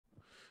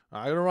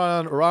I'm gonna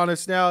run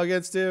Oranos now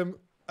against him.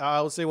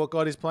 We'll see what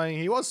god he's playing.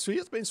 He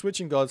has been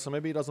switching gods, so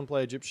maybe he doesn't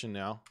play Egyptian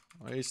now.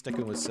 He's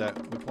sticking with Set.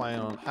 We're playing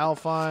on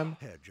Alfheim.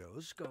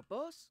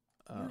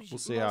 We'll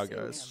see how it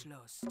goes.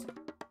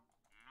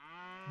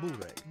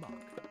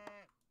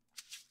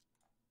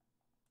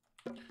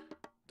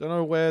 Don't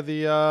know where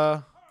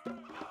the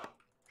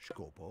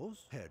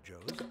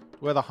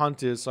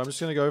hunt is, so I'm just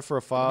gonna go for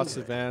a fast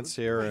advance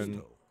here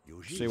and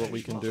see what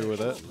we can do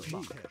with it.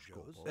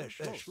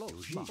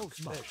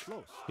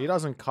 He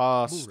doesn't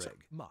cast.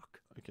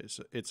 Okay,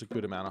 so it's a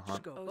good amount of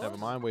hunt. Never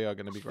mind, we are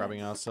going to be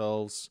grabbing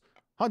ourselves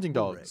hunting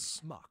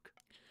dogs.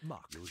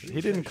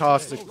 He didn't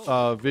cast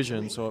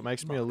vision, so it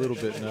makes me a little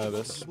bit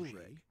nervous.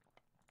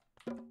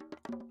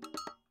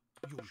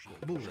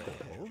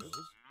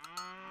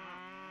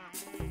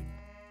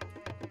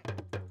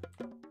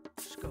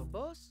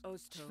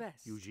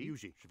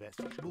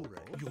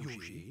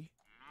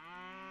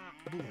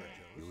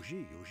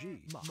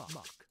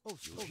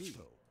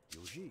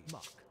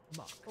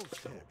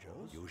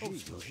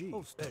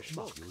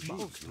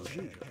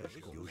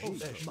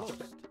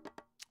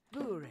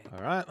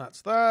 Alright,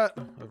 that's that.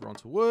 Over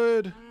onto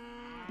wood.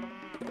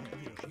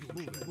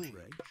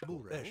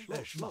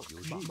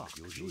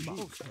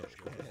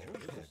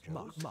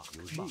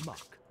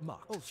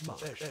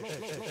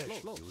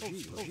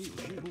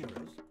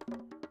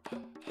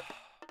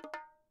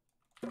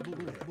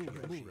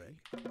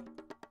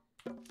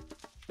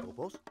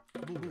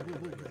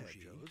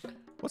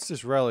 What's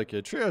this relic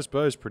here? Trio's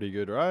bow is pretty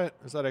good, right?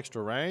 Is that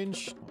extra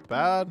range? Not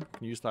bad.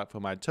 Can use that for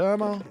my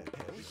Terma.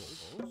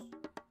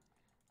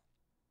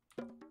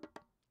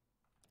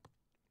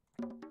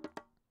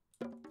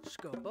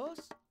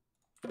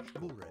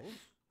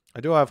 I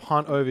do have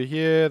hunt over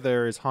here.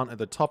 There is hunt at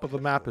the top of the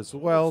map as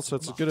well, so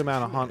it's a good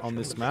amount of hunt on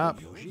this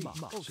map,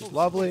 which is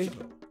lovely.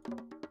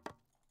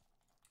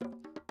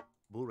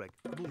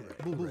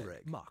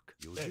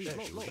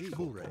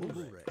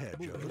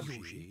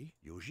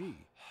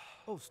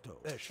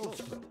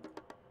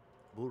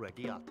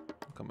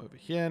 Come over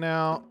here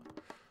now.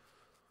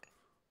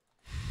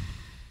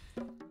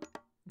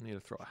 Need to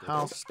throw a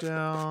house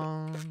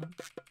down.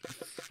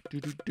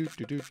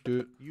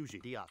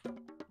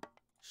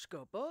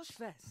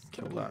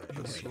 Kill that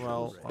as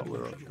well while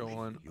we're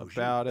going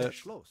about it.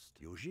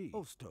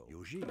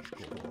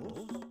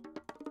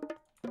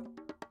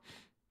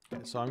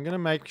 Okay, so I'm going to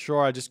make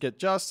sure I just get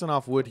just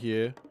enough wood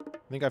here.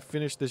 I think I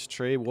finished this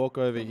tree, walk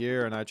over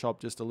here, and I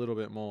chop just a little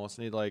bit more.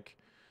 So I need like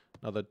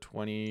another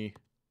 20,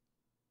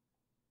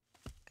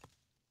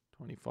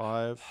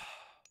 25,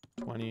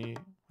 20.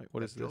 Wait,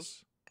 what is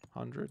this?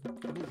 100?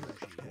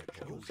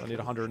 So I need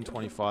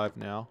 125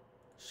 now.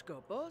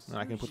 And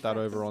I can put that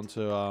over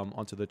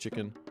onto the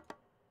chicken.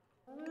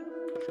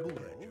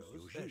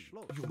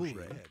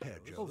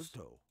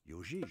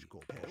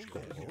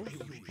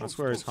 That's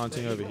where he's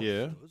hunting over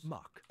here.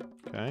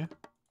 Okay.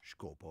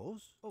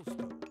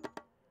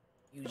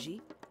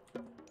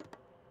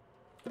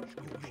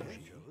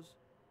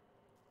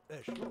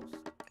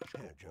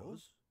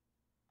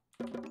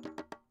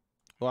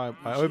 Well,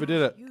 I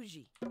overdid it.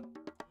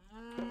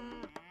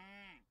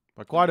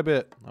 By quite a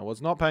bit. I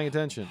was not paying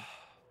attention.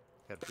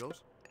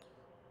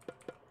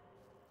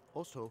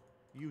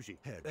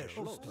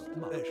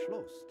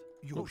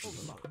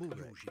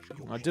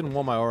 I didn't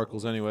want my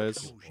oracles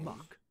anyways.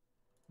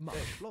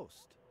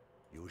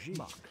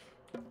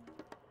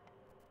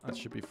 That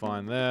should be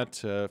fine there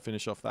to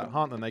finish off that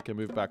hunt. Then they can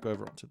move back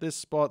over onto this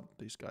spot.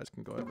 These guys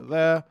can go over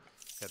there.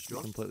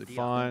 Completely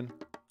fine.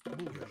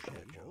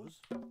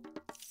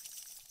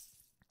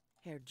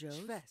 Herr Joe's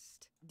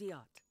Schwest, Diot.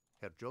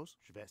 Herr Joe's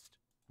Schwest,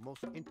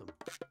 most intim.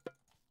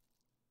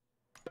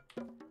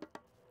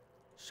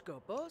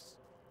 Skopos,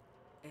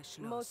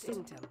 most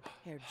intim.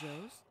 Herr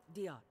Joe's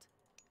Diot.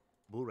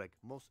 Bureg,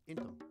 most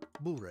intim.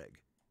 Bureg.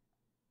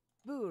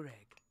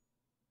 Bureg.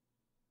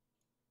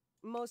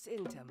 Most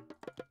intim.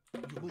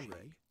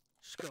 Bureg.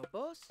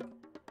 Skopos.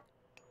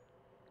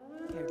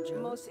 Herr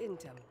Joe's most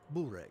intim.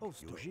 Bureg.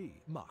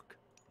 Yuji. Mak.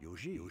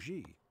 Yuji.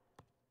 Yuji.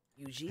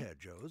 Yuji. Herr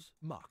Joe's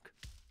Mak.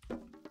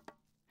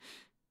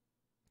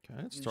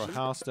 Okay, let's throw a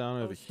house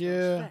down over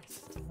here.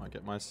 Might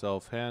get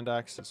myself hand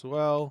axe as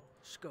well.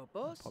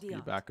 Pop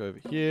you back over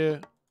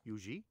here.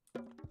 Yuji.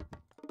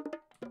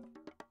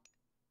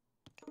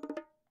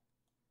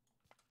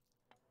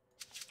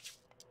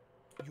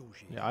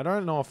 Yeah, I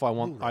don't know if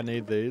I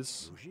need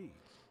these.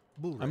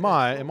 I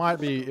might. It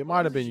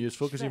might have been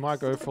useful because he might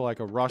go for like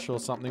a rush or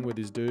something with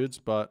his dudes,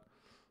 but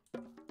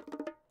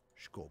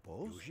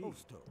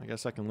I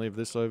guess I can leave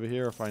this over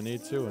here if I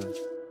need to. And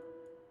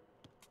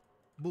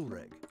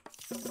Bureg.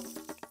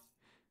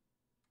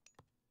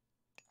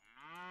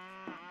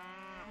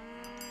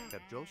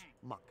 Herr Joe's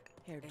Mak.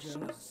 Herr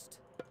Joe's.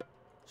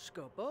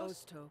 Skopos.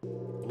 Osto.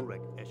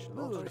 Bureg,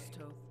 Eschlost.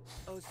 Osto.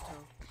 Osto.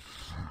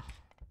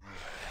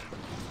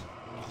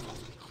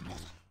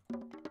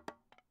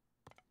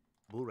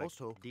 Bureg,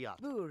 Osto, Diot.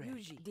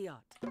 Bureg,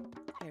 Diot.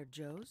 Herr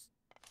Joe's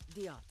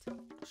Diot.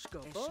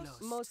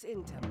 Skopos. Most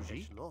intim.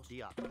 Yuji,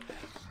 Diot.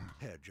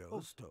 Herr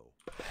Joe's.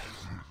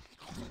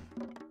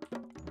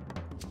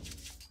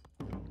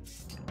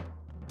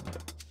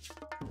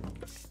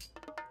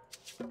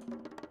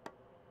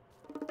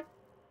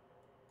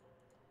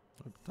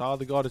 Star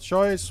the god of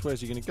choice.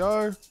 Where's he gonna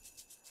go?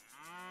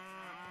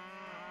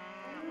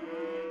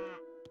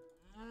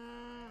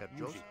 Herr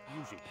Jost,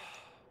 Yuji.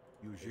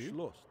 Yuji.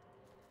 Lost.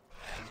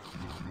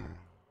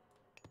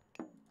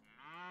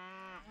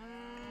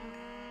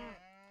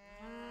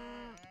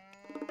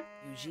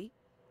 Yuji.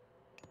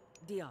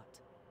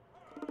 Diot.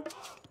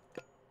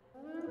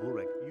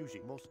 Burek,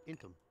 Yuji, most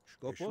intim.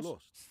 Skopos.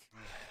 Lost.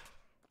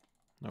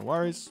 No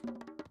worries.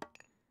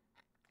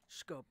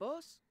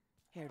 Skopos.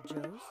 Herr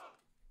Joes.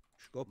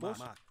 Skopos.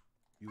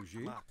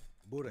 Yuji.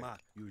 Burek.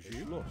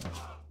 Yuji. Lost.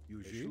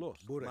 Yuji.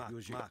 Lost. Burek.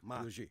 Yuji.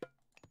 Yuji.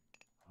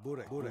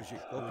 Burek. Yuji.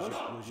 Skopos.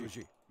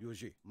 Yuji.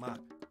 Yuji.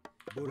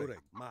 Burek.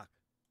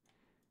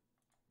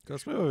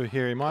 Let's move over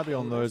here. He might be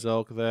on those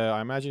elk there.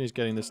 I imagine he's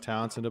getting this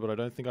town center, but I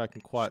don't think I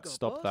can quite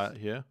stop that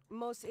here.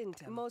 Most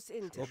intem. Most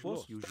intem.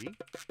 Skopos. Yuji.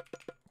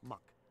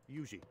 Mak,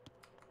 Yuji.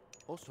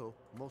 Also,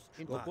 most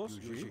intim. Skopos.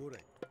 Yuji.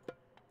 Burek.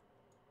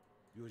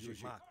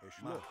 Yuji.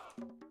 Lost.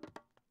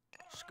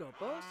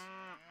 Skopos.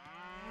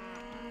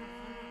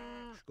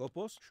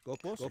 Skopos.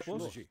 Skopos.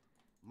 Skopos.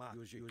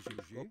 Yuji. Yuji.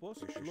 Skopos.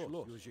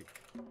 Lost. Yuji.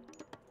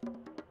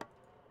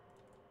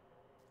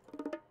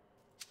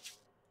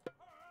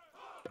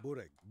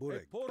 Burek.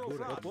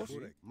 Skopos.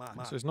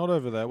 So he's not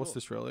over there. What's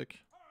this relic?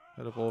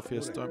 Head of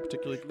Orpheus. Don't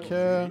particularly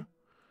care.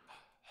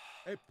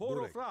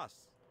 Burek.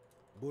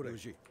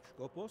 Yuji.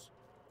 Skopos.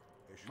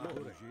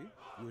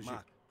 Yuji.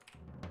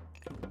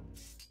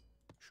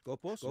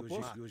 Skopos.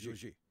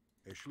 Yuji.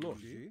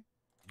 Yuji.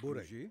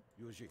 Burek.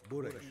 Yuji.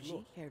 Burek.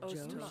 Yuji. Herr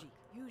Joes.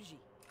 Yuji.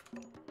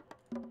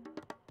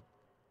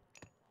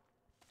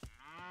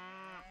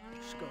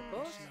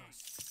 Skopos.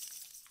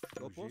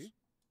 Skopos.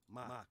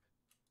 Mak.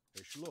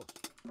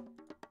 Lost.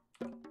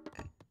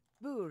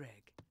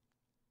 Bureg.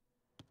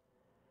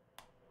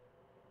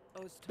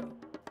 Osto.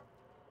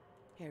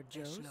 Herr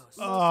Joes.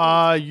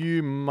 Ah,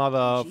 you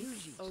mother.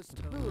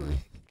 Osto.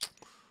 Bureg.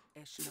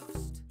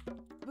 Eschlost.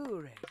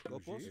 Bureg.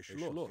 Skopos.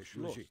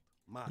 Lost.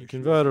 You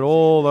converted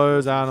all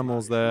those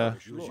animals there.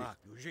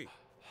 Yuji.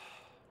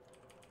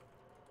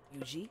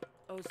 Yuji.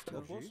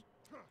 Osto.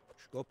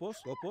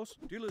 Skopos.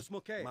 Dilis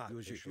Moke.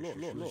 Yuji.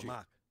 Lost.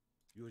 Mak.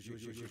 Yuji.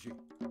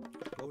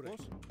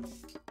 Skopos.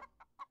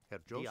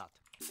 Herr Jost. Diat.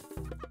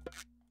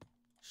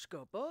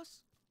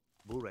 Skopos.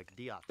 Burek,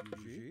 Diat.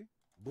 Yuji.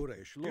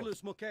 Burek.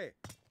 Dilis Moke.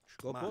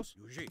 Skopos.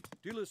 Yuji.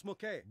 Dilis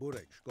Moke.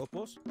 Burek.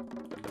 Skopos.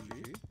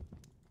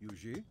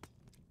 Yuji.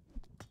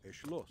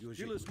 Lost.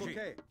 Dilis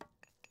Moke.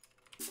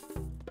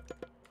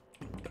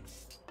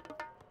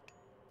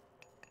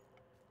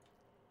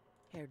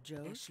 Herr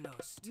Joes.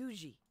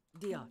 Yuji.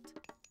 Diot.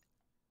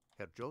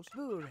 Herr Jost.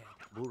 Bureg.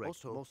 Burek,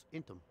 also, most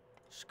intim.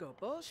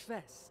 Skopos.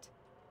 Schwest.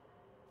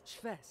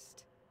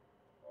 Schwest.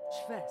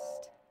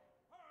 Schwest.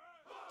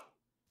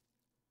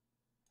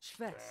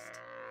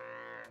 Schwest.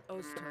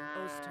 Osto.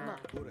 Osto.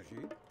 Mak. Burek.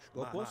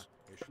 Skopos.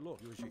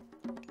 Lost. Yuji.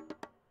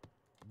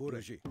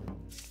 Burek.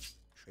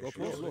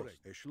 Skopos.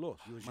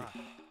 Lost. Yuji.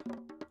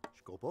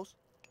 Skopos.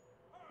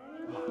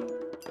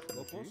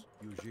 Skopos.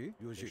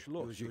 Yuji.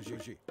 Lost.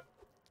 Yuji.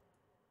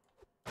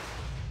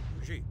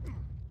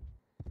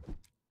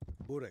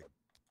 Burek.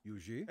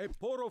 Yuji.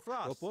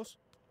 Skopos.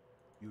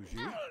 Yuji.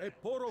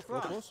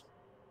 Skopos.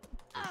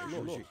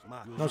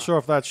 Not sure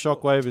if that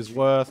shockwave is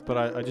worth, but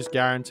I just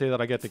guarantee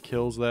that I get the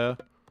kills there.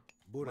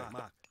 Burek.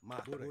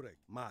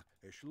 Mak.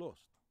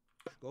 Lost.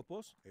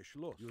 Skopos.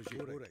 Lost. Yuji.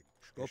 Burek.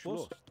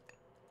 Skopos.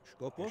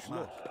 Skopos.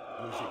 Lost.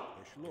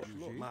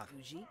 Yuji. Mak.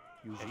 Yuji.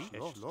 Yuji.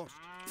 Lost.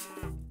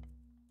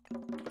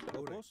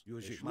 Skopos.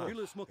 Yuji.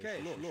 Dilis Moke.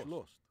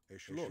 Lost.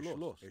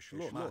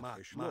 Mak.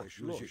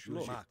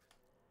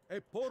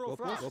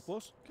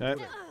 Skopos. Okay,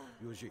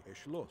 Yuji.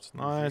 Lost.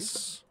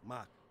 nice.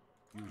 Mak.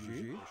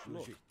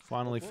 Yuji.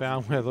 Finally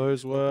found where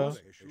those were.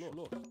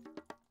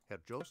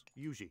 Herr Jost.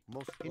 Yuji,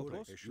 most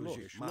intim.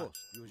 Yuji.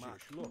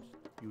 Lost.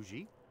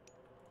 Yuji.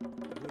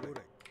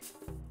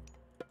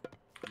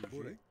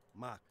 Burek.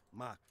 Mak.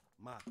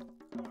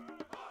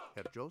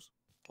 Herr Jost.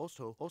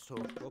 Also.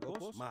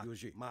 Skopos.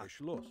 Yuji.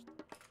 Lost.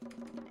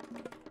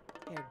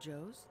 Herr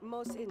Joes.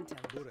 Most intem.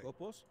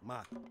 Skopos.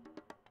 Mak.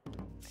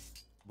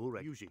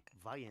 Burek. Yuji.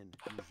 Vajen.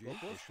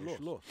 Skopos.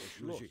 Lost.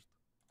 Yuji.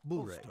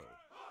 Burek.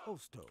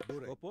 Osto.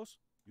 Skopos.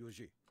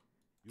 Yuji.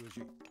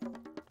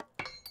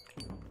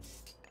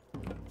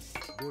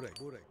 Burek.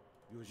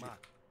 Yuji.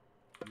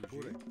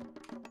 Burek.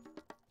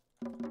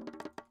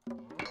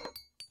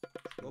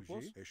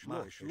 Skopos.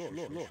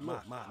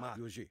 Lost. Mak.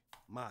 Yuji.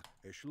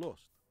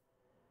 Lost.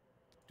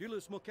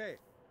 Dilis Moke.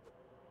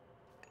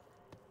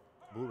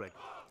 Burek.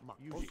 Mak.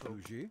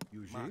 Yuji.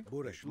 Yuji.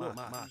 Burek. Mak.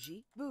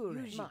 Yuji.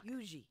 Bureg.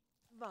 Yuji.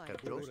 Herr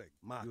Jost. Burek.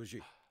 Mak.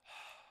 Yuji.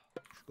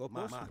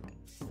 Skopos.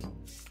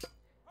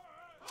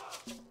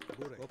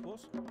 Burek.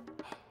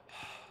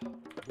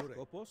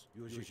 Skopos.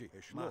 Yuji.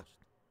 Lost.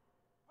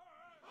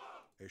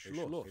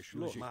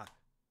 Lost. Mak.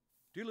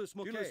 Dilis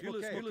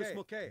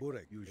Moke.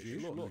 Burek. Yuji.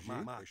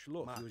 Mak.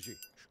 Yuji.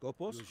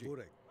 Skopos.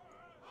 Burek.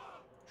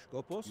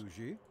 Skopos.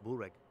 Yuji.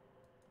 Burek.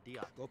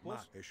 Diat.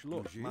 Skopos.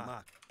 Lost.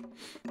 Mak.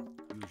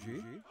 Yuji.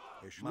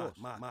 Lost.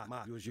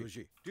 Mak.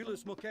 Yuji.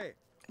 Dilis Moke.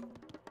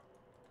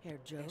 Herr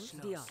Joes,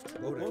 Diot.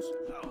 Skopos.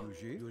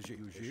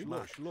 Yuji.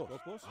 Mak. Schloss.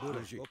 Skopos.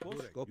 Burek.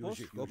 Skopos.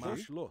 Yuji.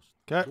 Schloss.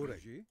 Okay.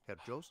 Burek. Herr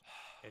Joes.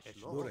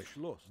 Burek.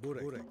 Schloss.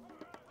 Burek.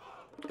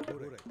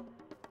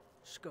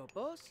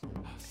 Skopos.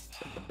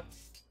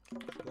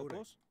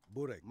 Skopos.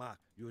 Burek. Mak.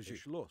 Yuji.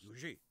 Schloss.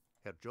 Yuji.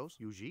 Herr Joes.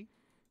 Yuji.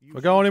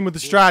 We're going in with the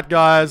strat,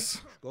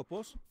 guys.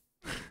 Skopos.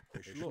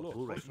 Schloss.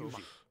 Burek.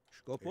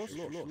 Skopos.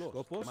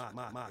 Skopos.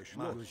 Mak.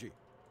 Yuji.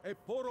 E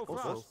poro Also,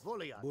 fras.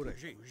 Voliat. Burek.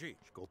 Yuji.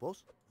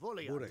 Skopos.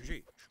 Voliat.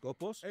 Burek.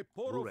 Skopos. E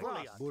poro Burek.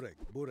 fras.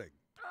 Burek.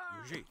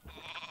 Yuji.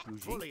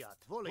 Voliat.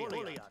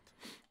 Voliat.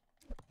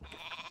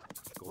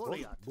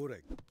 Voliat.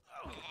 Burek.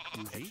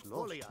 Yuji.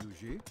 Voliat.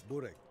 Yuji.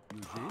 Burek.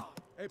 Yuji.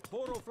 E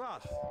poro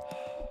fras.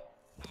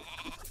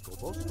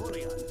 Skopos.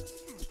 Voliat.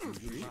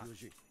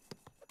 Yuji.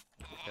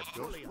 Herr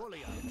Joes.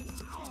 Voliat.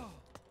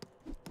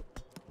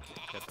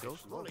 Herr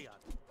Joes.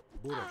 Voliat.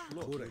 Burek.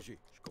 Burek.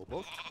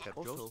 Skopos. Herr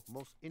Joes.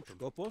 Most intim.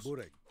 Skopos.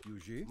 Burek.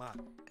 Yuji. Mak.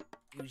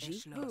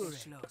 Yuji.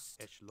 Burek.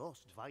 Es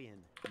lost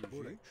Vayen.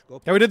 Burek.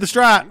 Skopos. Yeah, we did the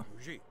strat.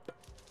 Yuji.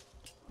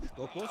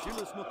 Skopos.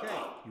 Silas Mokay.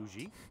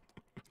 Yuji.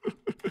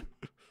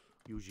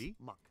 Yuji.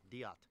 Mak.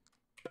 Diat.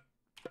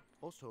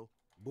 Also,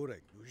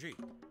 Burek. Yuji.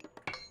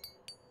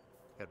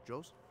 Herr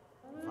Joes.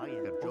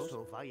 Vayen. Herr Joes.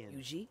 Vayen.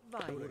 Yuji.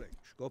 Vine. Burek.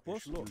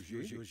 Skopos.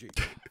 Yuji.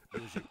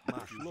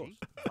 Mak. Schloss.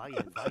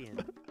 Yuji.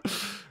 Vayen.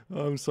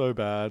 I'm so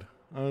bad.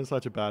 I'm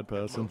such a bad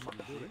person.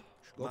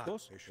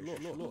 Skopos.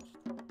 Schloss.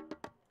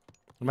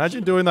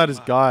 Imagine doing that as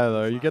Gaia,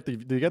 though. You get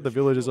the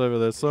villagers over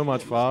there so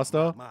much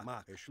faster.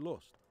 Mak.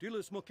 Schloss.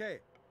 Silas Mokay.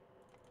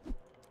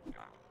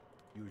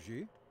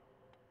 Yuji.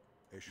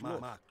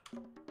 Schloss. Mak.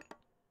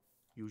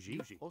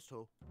 Yuji.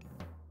 Also,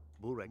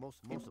 Burek.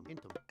 Most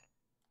intim.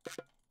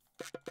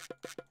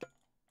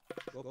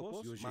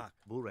 Skopos. Yuji. Mak.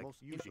 Burek.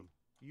 Most intim.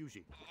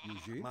 Yuji.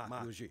 Yuji.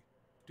 Mak. Yuji.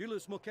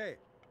 Silas Mokay.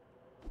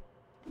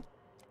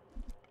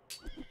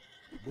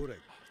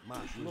 Burek.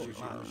 Mak.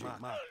 Yuji.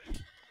 Mak.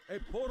 E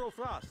poro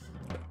fras.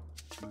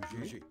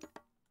 Yuji.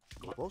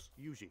 Skopos.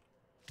 Yuji.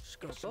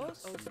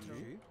 Skopos.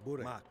 Yuji.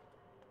 Burek. Mak.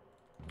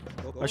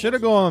 I should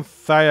have gone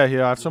Thea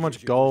here. I have so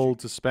much gold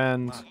to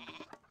spend.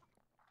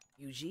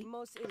 Yuji.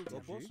 Most intim.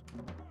 Skopos.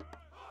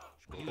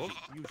 Skopos.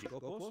 Yuji.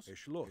 Skopos.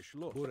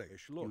 Schloss. Burek.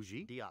 Schloss.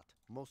 Yuji. Diat.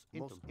 Most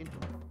intim.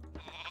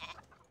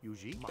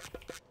 Yuji. Mak.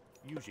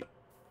 Yuji.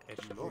 Es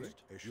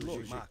lost.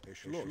 Schloss. Mak.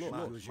 Schloss.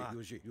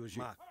 Yuji.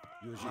 Mak.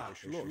 Yuji.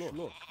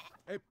 Schloss.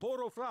 E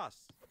poro fras.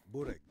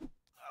 Burek.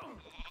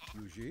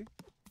 Yuji.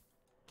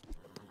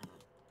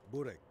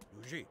 Burek.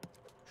 Yuji.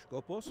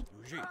 Skopos.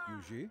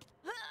 Yuji.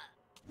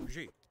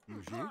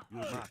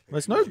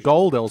 There's no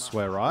gold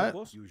elsewhere, right?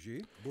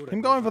 Yuji.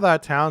 Him going for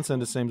that town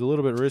center seems a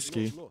little bit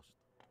risky.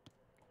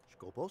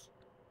 Skopos.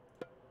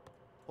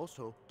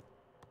 Also,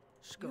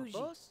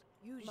 Skopos.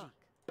 Yuji. Mak.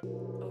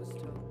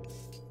 Osto.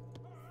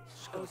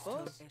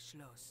 Skopos.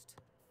 Eschlost.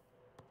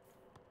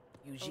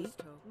 Yuji.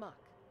 Mak.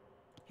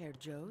 Herr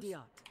Joes.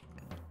 Diot.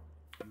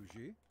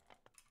 Yuji.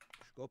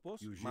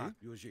 Skopos. Yuji.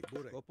 Yuji.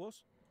 Burek.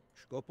 Skopos.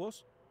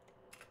 Skopos.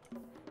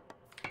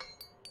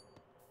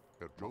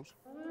 Herr Joes.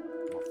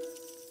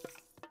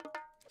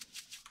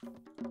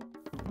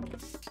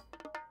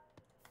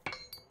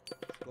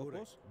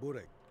 Skopos.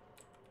 Burek.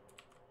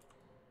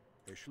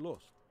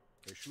 Schloss.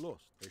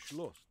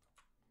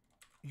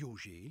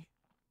 Yuji.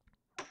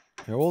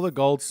 Yeah, all the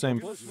golds seem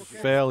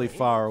fairly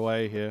far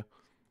away here.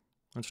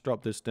 Let's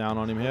drop this down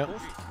on him here.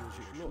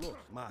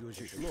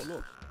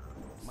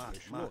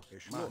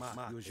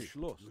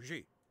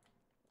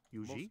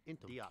 Yuji.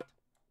 Diat.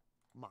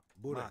 Mak.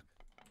 Burek.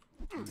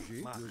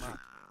 Yuji.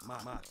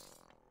 Mak.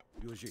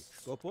 Yuji.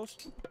 Skopos.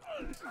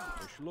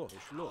 Schloss.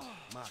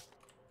 Mak.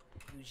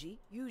 Yuji.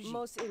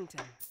 Most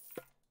intim.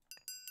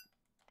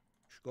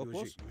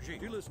 Skopos.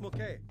 Silas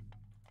Mokay.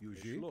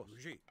 Yuji.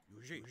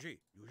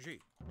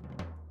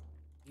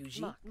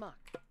 Yuji. Mak.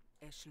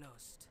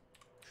 Eschlost.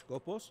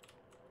 Skopos.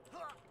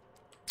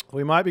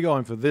 We might be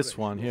going for this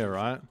one here,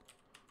 right?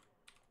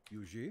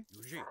 Yuji.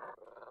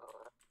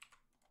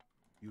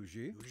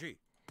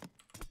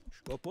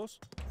 Skopos.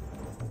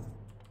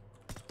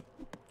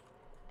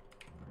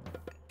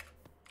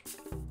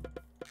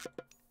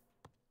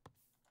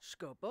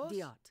 Skopos.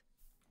 Diot.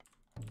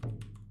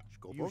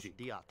 Skopos.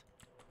 Diat.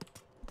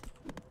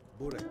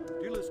 Burek.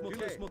 Silas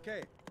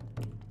Mokay.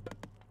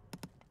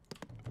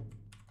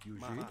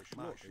 Yuji.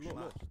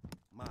 Schloss.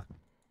 Mak.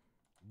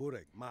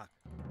 Burek. Mak.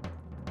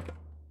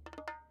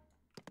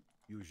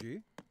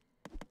 Yuji.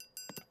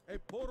 E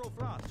poro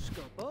fras.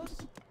 Skopos.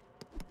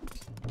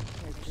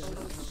 Herr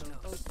Joes.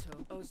 Osto.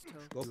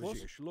 Skopos.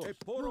 Schloss. E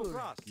poro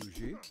fras.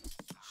 Yuji.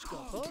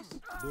 Skopos.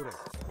 Burek.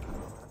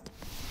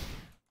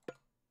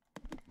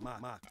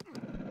 Mak.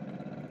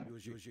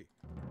 Yuji.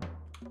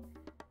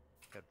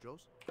 Herr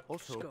Joes.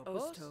 Also,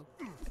 Osto.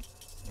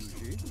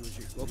 Yuji.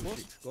 Skopos.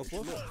 Herr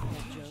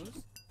Joes.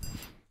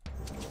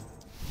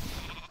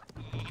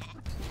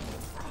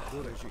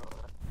 Burek.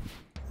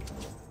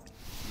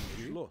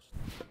 Schloss.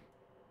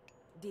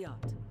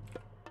 Diot.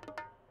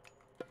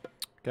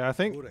 Okay, I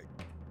think Burek.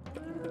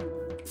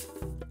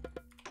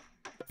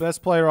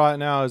 best play right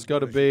now has got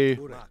to be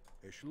Burek.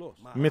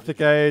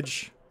 Mythic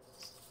Age.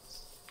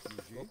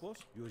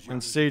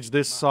 And siege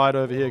this side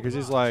over here because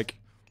he's like...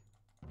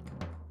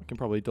 I can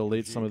probably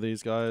delete some of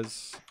these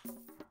guys.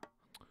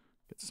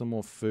 Get some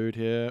more food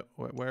here.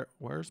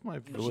 Where's my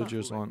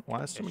villagers on?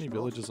 Why are so many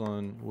villagers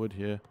on wood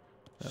here?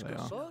 There they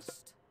are.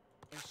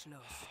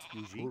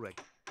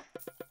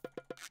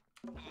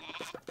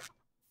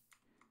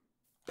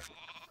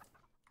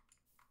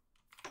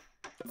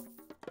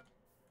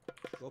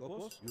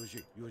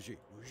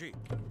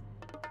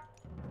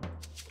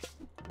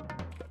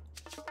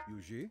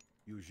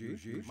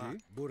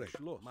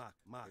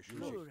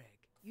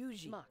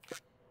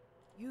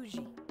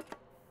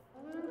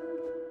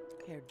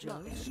 Herr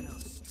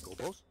Jones.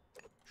 Skopos.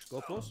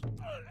 Skopos.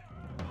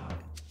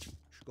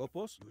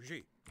 Skopos.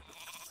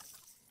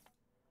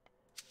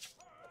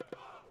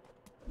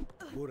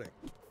 Burek.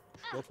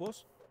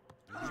 Skopos.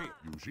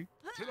 Yuji.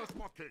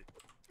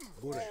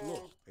 Burek.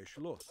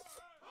 Schloss.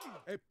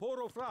 E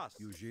poro fras.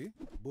 Yuji.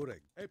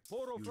 Burek. E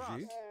poro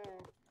fras.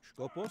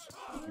 Skopos.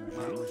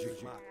 Yuji.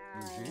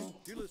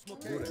 Giles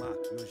Moke.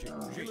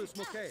 Yuji. Giles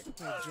Moke.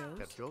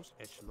 Herr Jones.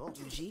 Echelon.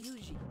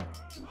 Yuji.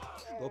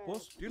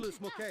 Skopos. Giles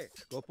Moke.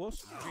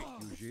 Skopos.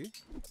 Yuji.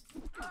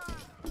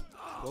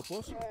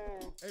 Skopos.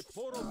 E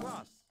poro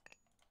fras.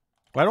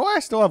 Why do I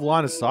still have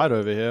line of sight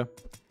over here?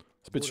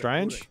 It's a bit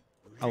strange.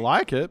 I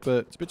like it,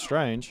 but it's a bit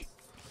strange.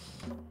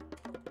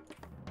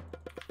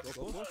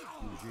 Skopos.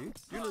 Yuji.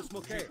 Giles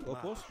Moke.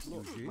 Skopos.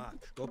 Yuji.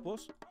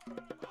 Skopos.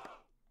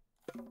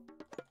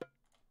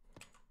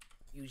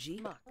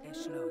 Yuji.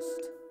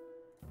 Eschlost.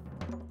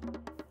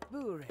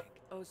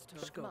 Burek. Osto.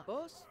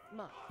 Skopos.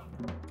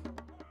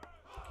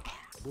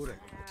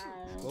 Burek.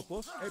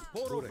 Skopos. E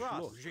poro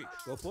fras.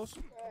 Skopos.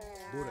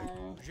 Burek.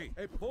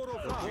 E poro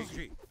fras.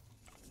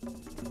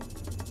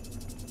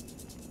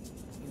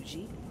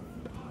 Yuji.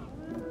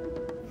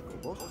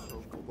 Skopos.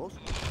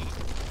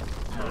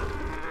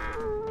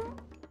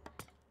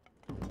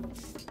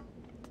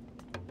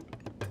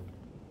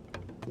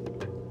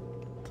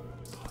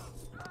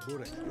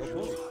 Burek.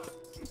 Skopos.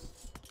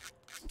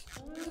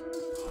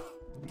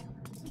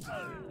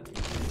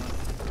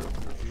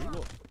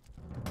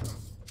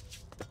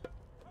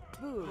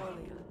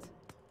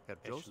 Herr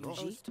Jones.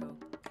 Osto.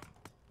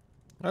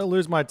 I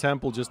lose my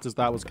temple just as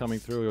that was coming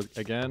through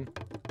again.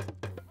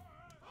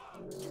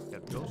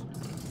 Herr Jones.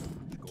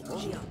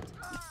 Skopos.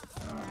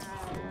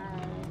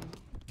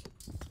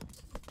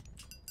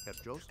 Herr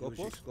Jones.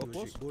 Skopos.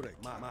 Skopos. Burek.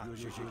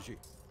 Yuji.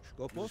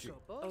 Skopos.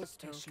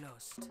 Osto.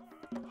 Eschlost.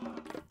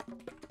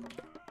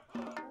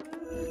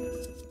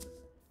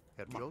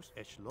 Herr Jones.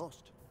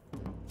 Echlost.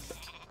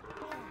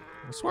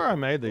 I swear I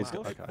made these. Okay,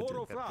 I did.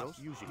 Herr Jones.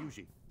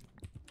 Yuji.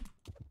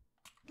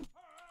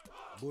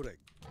 Burek.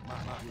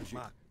 Yuji.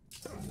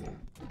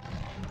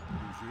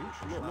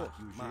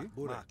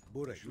 Burek.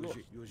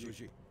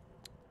 Yuji.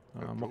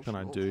 What can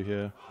I do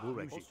here?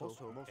 Burek.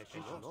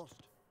 Echlost.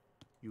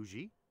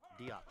 Yuji.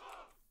 Diat.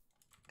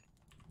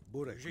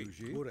 Burek.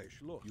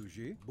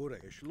 Yuji.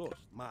 Burek. Schloss.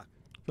 Mark.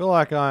 I feel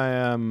like I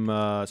am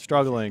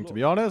struggling, to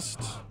be honest.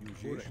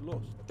 Yuji.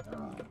 Schloss.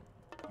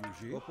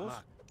 Yuji. Skopos.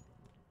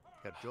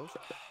 Herr Jones.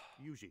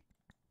 Yuji.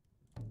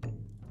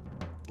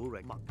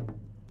 Burek.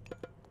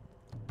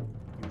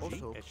 Yuji.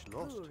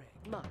 Echlost. Burek.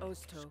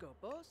 Osto.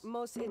 Skopos.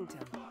 Mos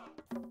intem.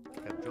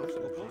 Herr Jones.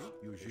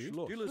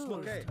 Yuji. Giles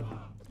Moke.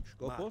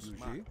 Skopos.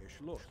 Yuji.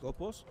 Schloss.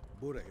 Skopos.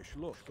 Burek.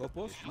 Schloss.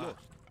 Skopos.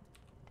 Schloss.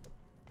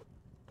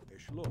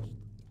 Schloss.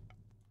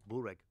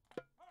 Burek.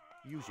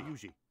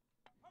 Yuji.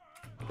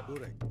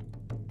 Burek.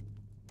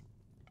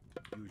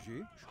 Yuji.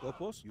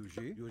 Skopos.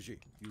 Yuji.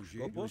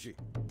 Skopos.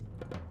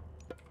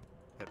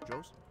 Herr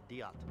Jones.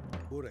 Diat.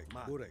 Burek.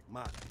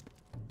 Mark.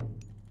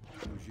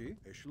 Yuji.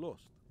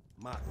 Schloss.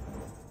 Mark.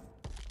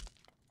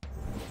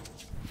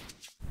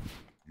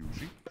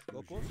 Yuji.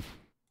 Skopos.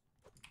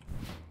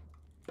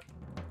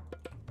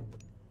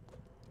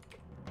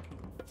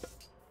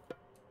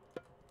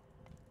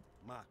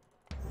 Mark.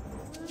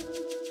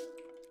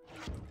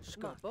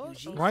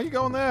 Skopos. Why are you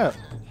going there?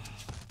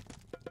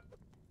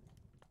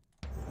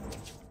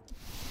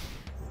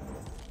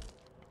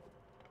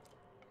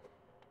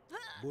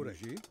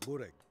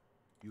 Burek.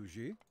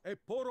 Yuji. E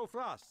poro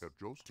fras. Herr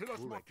Jones.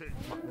 Burek.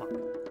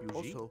 Yuji.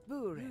 Also.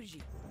 Burek.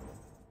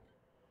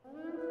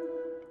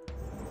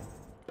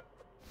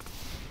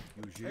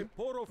 Yuji. E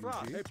poro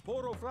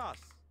fras.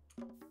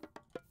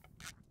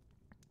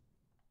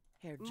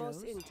 Herr Jones.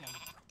 Mos intem.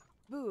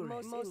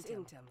 Burek. Mos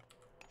intem.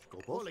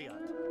 Skopos.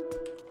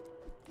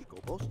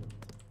 Skopos.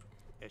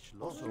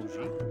 Echlost.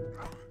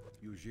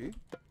 Yuji.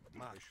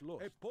 Mark.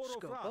 E poro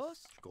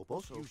fras.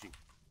 Skopos. Skopos. Yuji.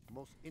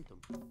 Mos intem.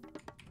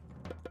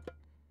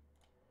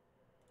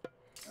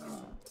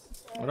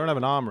 I don't have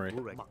an armory.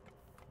 Burek.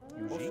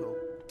 Yuji.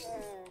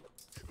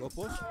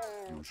 Skopos.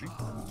 Yuji.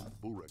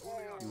 Burek.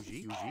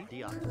 Yuji.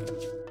 Diat.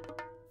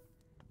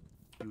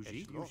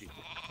 Yuji.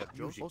 Herr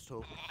Jones.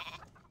 Also.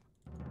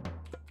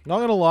 Not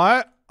gonna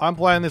lie, I'm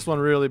playing this one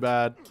really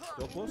bad.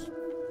 Skopos.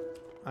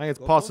 I think it's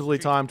possibly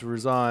time to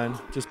resign,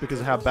 just because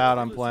of how bad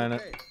I'm playing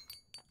it.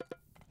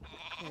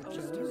 Herr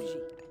Jones.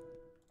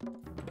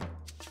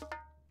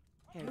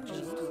 Herr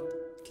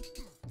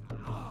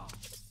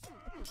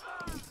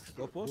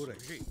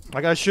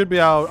Like I should be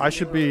able. I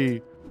should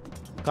be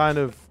kind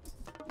of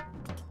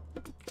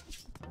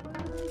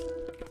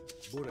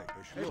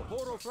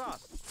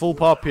full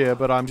pop here,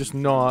 but I'm just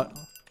not.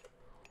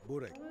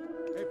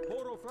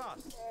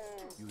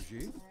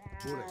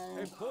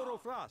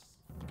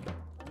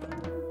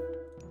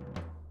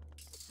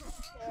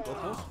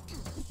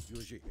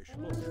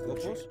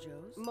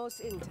 Most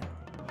intel.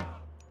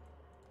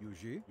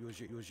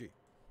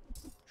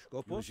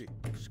 Skopos.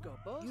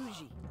 Skopos.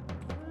 Yuji.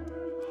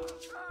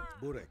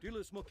 Burek.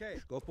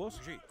 Skopos.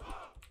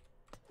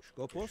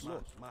 Skopos.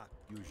 Mak.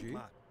 Yuji. Yuji.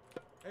 Mak.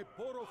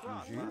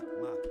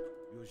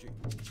 Yuji.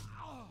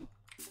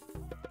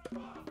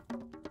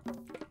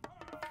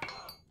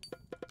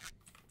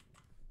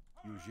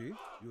 Yuji.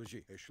 Yuji.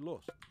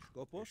 Schloss.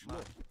 Skopos.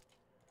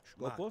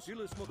 Skopos.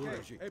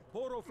 Burek.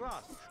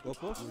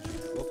 Skopos.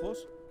 Skopos.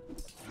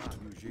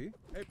 Yuji.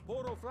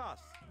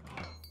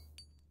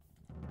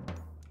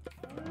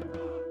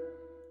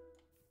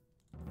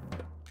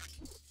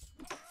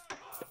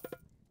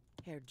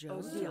 Herr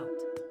Jones.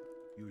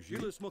 Yuji.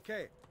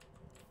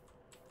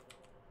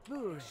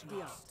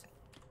 Burdiat.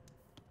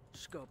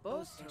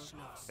 Skopos.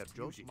 Herr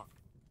Jones. Mak.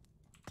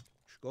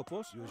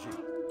 Skopos. Yuji.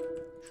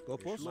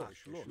 Skopos.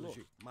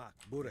 Yuji. Mak.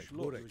 Burek.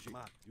 Burek.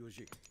 Mak.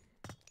 Yuji.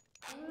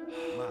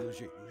 Mak.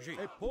 Yuji. Yuji.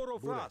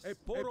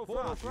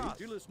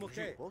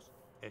 Pos.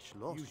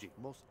 Schloss. Yuji.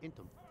 Most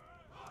intim.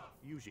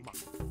 Yuji. Mak.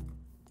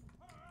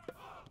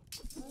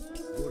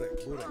 Burek.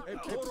 Burek.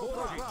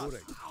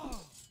 Burek.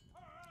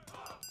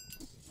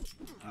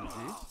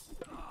 Yuji.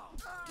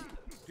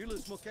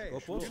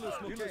 Skopos.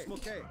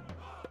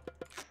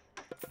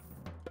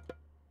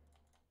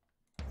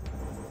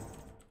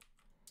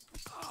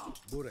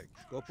 Burek.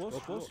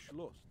 Skopos.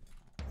 Schloss.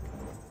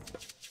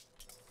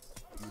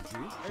 Yuji.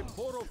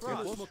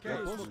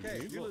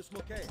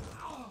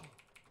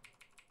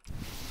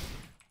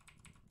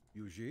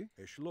 Yuji.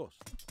 Schloss.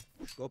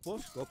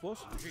 Skopos. Skopos.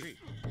 Yuji.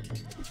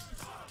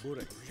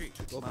 Burek.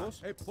 Skopos.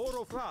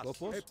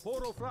 Skopos.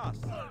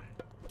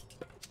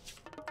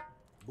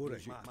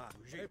 Burek.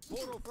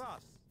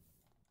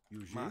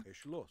 Yuji.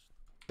 Schloss.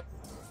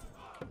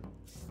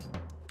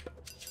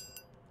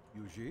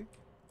 Yuji.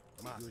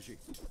 Yuji.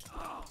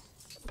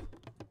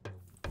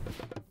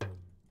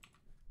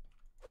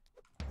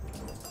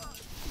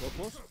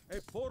 Skopos.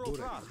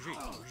 Burek.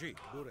 Yuji.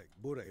 Burek.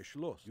 Burek.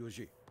 Schloss.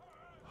 Yuji.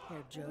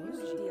 Herr Jones.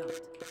 Diat.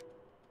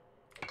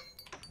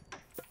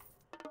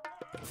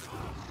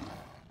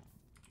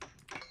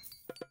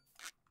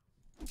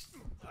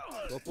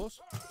 Skopos.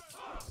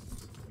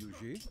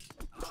 Yuji.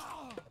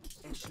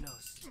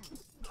 Schloss.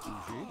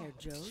 Yuji. Herr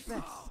Jones.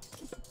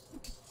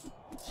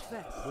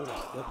 Schwest. Burek.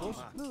 Skopos.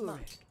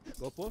 Burek.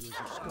 Skopos.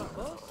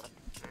 Skopos.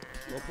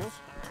 Skopos.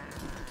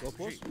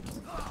 Skopos.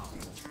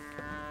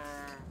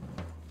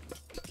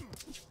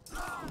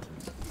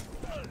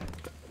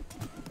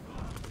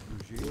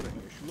 Yuji. Burek.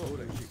 Schloss.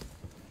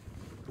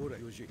 Burek.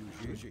 Yuji.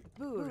 Yuji.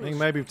 I think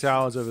maybe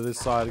towers over this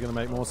side are going to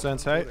make more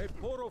sense, hey?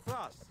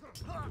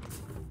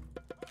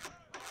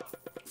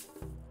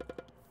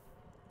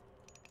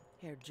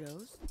 Herr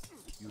Jones.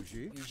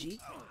 Yuji. Yuji.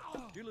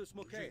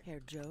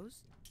 Herr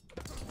Jones.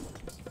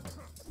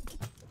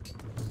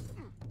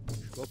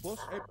 Skopos.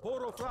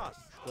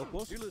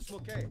 Skopos.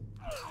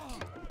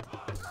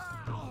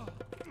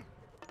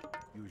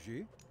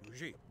 Yuji.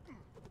 Yuji.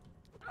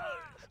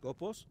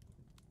 Skopos.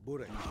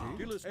 Burek.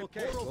 Yuji.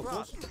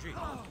 Skopos.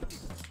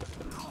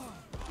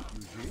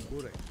 Yuji.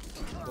 Burek.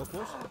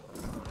 Skopos.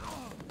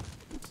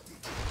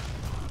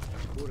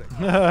 Burek.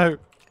 No.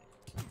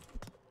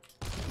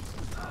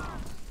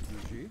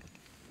 Yuji.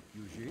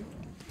 Yuji.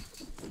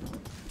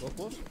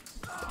 Skopos.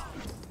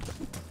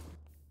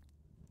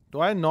 Do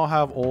I not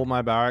have all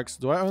my barracks?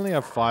 Do I only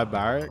have 5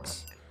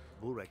 barracks?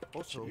 Burek.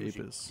 Also.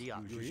 Jeepers.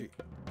 Diat. Yuji.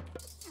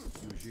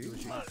 Yuji.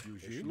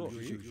 Yuji.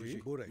 Yuji.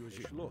 Yuji. Burek.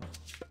 Schloss.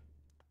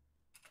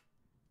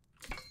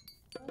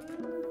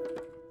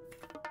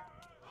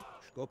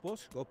 Skopos.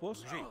 Skopos.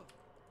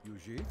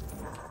 Yuji.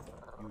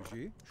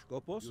 Yuji.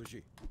 Skopos.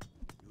 Yuji.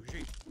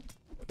 Yuji.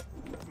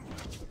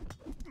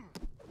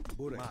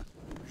 Burek.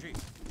 Yuji.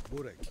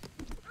 Burek.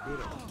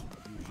 Burek.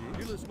 Yuji.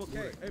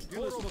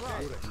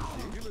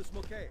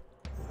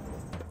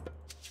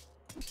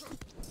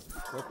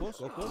 Skopos.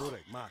 Skopos.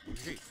 Burek. Mak.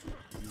 Yuji.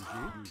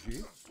 Yuji.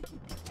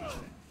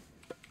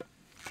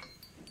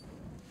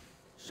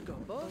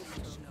 Skopos.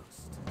 Schloss.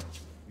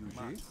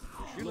 Yuji.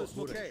 Schloss.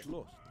 Burek.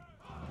 Schloss.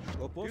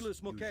 Skopos.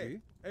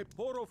 Yuji.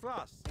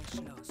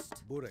 Schloss.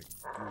 Burek.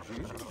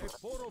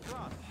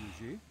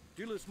 Yuji.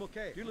 Yuji.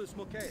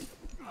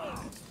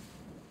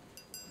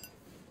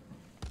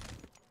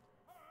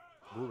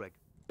 Burek.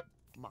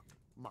 Mak.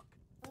 Mak.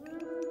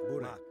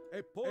 Burek.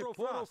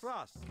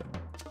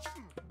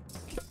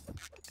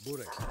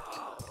 Burek.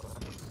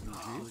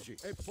 Yuji.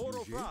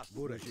 Yuji.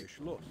 Burek.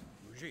 Schloss.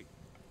 Yuji.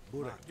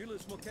 Burek.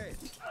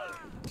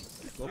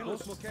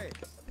 Skopos.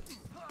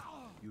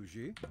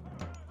 Yuji.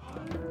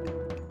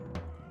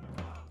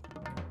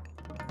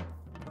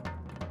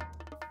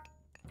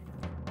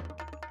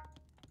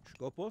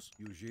 Skopos.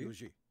 Yuji.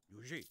 Yuji.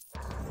 Yuji.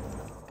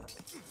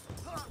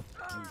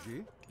 Yuji,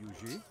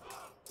 Yuji.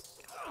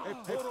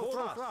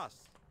 Porofras.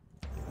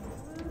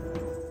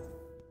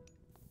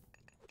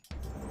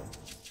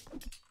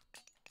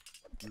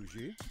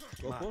 Yuji,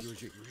 Skopos,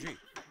 Yuji.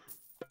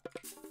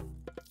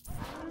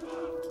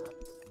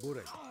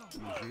 Burek,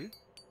 Yuji.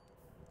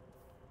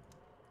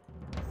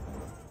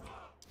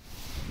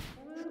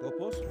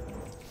 Skopos,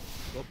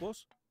 Skopos.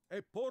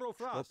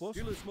 Porofras. Skopos.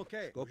 Dilis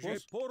moke.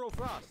 Skopos.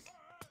 Porofras.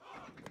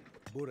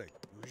 Burek,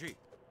 Yuji.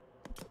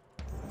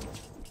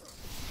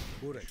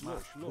 Burek,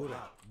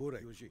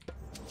 Burek, Yuji.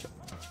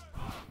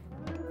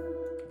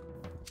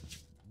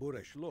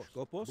 Burek,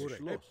 Skopos,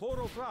 Burek,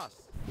 Porofras.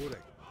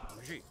 Burek,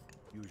 Yuji.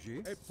 Yuji.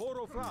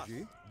 Porofras.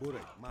 Yuji.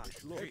 Burek,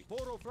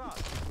 Porofras.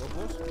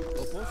 Skopos,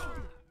 Skopos.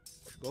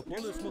 Skopos,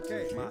 Dilis moke.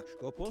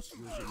 Skopos,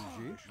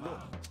 Yuji.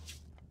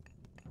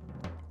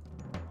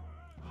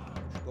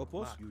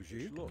 Skopos,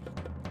 Yuji.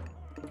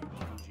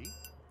 Yuji.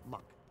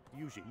 Mak.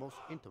 Yuji. Most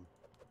intim.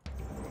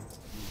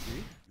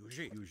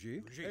 Yuji.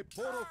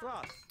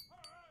 Porofras.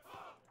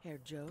 Herr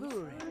Joes.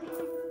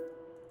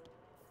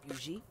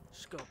 Yuji.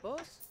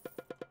 Skopos.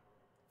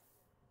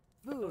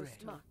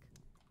 Mak.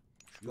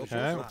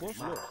 Okay.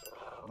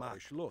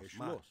 Schloss.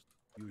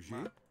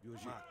 Yuji.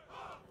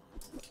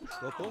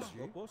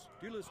 Skopos.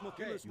 Dilis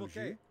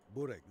moke.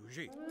 Burek.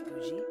 Yuji.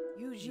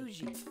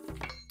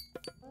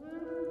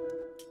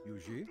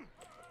 Yuji.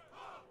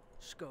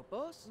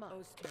 Skopos.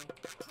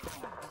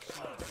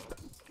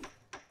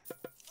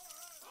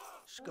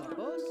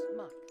 Skopos.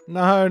 Mak.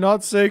 No,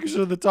 not Six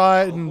of the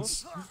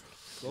Titans.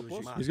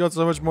 Skopos. He's got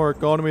so much more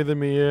economy than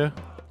me here.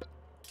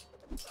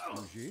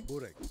 Yuji.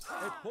 Burek.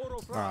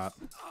 Alright.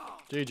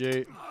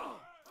 GG.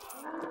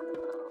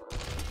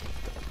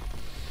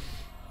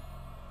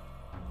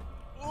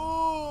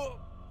 Ooh.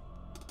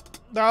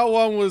 That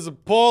one was a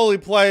poorly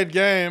played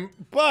game,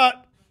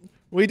 but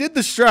we did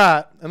the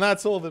strat, and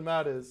that's all that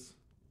matters.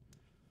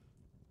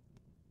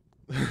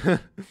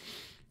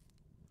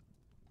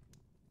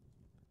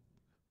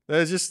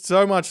 There's just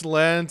so much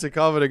land to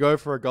cover to go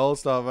for a gold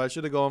stuff. I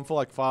should have gone for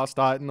like Fast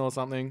Titan or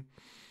something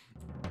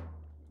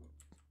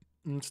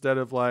instead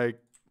of like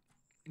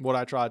what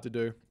I tried to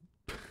do.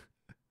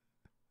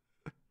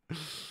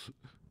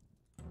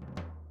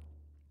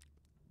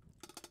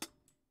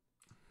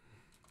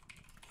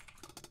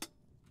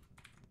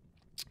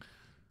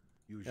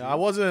 Yeah,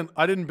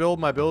 I didn't build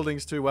my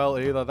buildings too well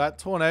either. That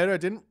tornado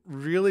didn't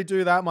really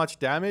do that much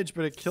damage,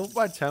 but it killed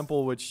my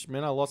temple, which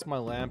meant I lost my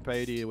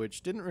lampade here,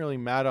 which didn't really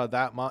matter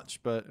that much,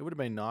 but it would have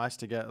been nice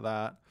to get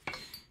that.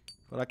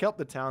 But I kept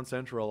the town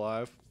center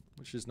alive,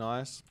 which is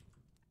nice.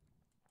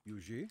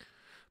 Yuji.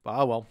 But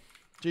oh well.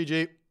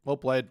 GG. Well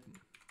played.